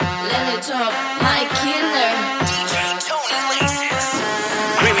LeleJoop, my killer. DJ TonyLACES.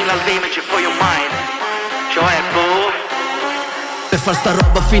 Criminal damage for your mind. Cioè Boh. Per far sta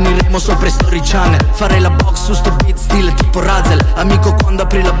roba finiremo sopra i story channel. Farei la box su sto beat stile tipo Razel. Amico, quando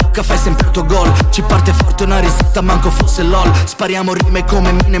apri la bocca fai sempre autogol. Ci parte forte una risata manco fosse LOL. Spariamo rime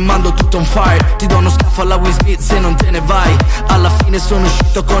come mine e mando tutto on fire. Ti do uno schiaffo alla Will Smith se non te ne vai. Alla fine sono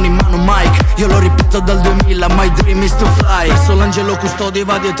uscito con in mano Mike. Io lo ripeto dal 2000, my dream is to fly. Verso l'angelo custode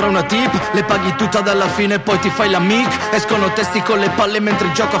va dietro a una tip. Le paghi tutta dalla fine e poi ti fai l'amic. Escono testi con le palle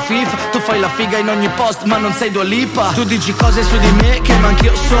mentre gioco a FIFA. Tu fai la figa in ogni post ma non sei Dua Lipa. Tu dici cose su di me che ma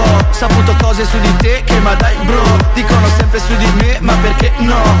anch'io so. Saputo cose su di te che ma dai bro. Dicono sempre su di me ma perché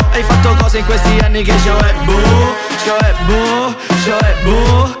no. Hai fatto cose in questi anni che cioè boh. Cioè boh, cioè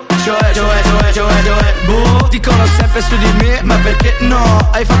boh. Cioè boh. Dicono sempre su di me ma perché no.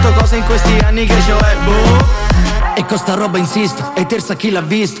 Hai fatto cose in questi anni che cioè boh. E con sta roba insisto, e terza chi l'ha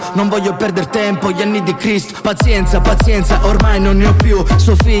visto. Non voglio perdere tempo, gli anni di Cristo. Pazienza, pazienza, ormai non ne ho più.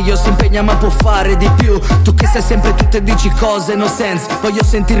 Suo figlio si impegna ma può fare di più. Tu che sei sempre tu e dici cose no sense. Voglio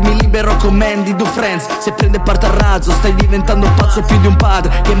sentirmi libero come Andy do Friends. Se prende parte al razzo stai diventando pazzo più di un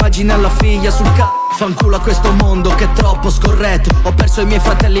padre che immagina la figlia sul Fanculo a questo mondo che è troppo scorretto. Ho perso i miei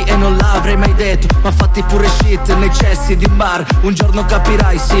fratelli e non l'avrei mai detto. Ma fatti pure shit nei cessi di un bar. Un giorno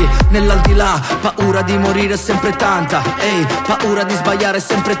capirai sì, nell'aldilà. Paura di morire è sempre tanta. Ehi, paura di sbagliare è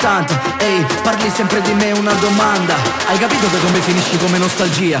sempre tanta. Ehi, parli sempre di me una domanda. Hai capito che come finisci come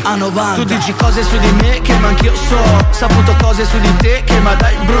nostalgia? A 90. Tu dici cose su di me che ma anch'io so. Saputo cose su di te che ma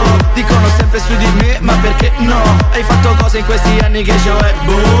dai bro. Dicono sempre su di me ma perché no. Hai fatto cose in questi anni che cioè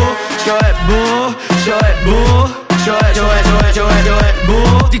boh. Cioè boh. Cioè boh, cioè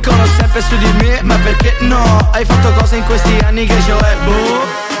boh. Dicono sempre su di me, ma perché no? Hai fatto cose in questi anni che cioè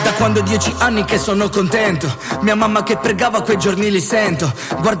boh. Da quando ho 10 anni che sono contento. Mia mamma che pregava quei giorni li sento.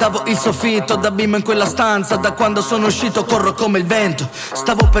 Guardavo il soffitto da bimbo in quella stanza. Da quando sono uscito corro come il vento.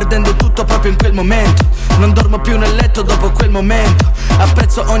 Stavo perdendo tutto proprio in quel momento. Non dormo più nel letto dopo quel momento.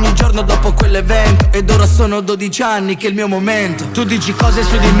 Apprezzo ogni giorno dopo quell'evento. Ed ora sono 12 anni che è il mio momento. Tu dici cose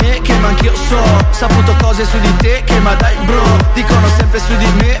su di me che ma anch'io so. Saputo cose su di te che ma dai bro. Dicono sempre su di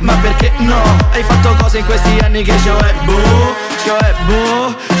me ma perché no. Hai fatto cose in questi anni che cioè boh. Cioè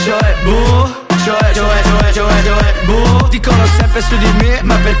boh. Cioè boh, cioè boh. Dicono sempre su di me,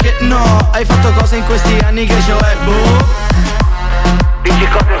 ma perché no? Hai fatto cose in questi anni che cioè boh. Dici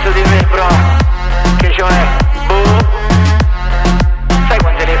cose su di me bro.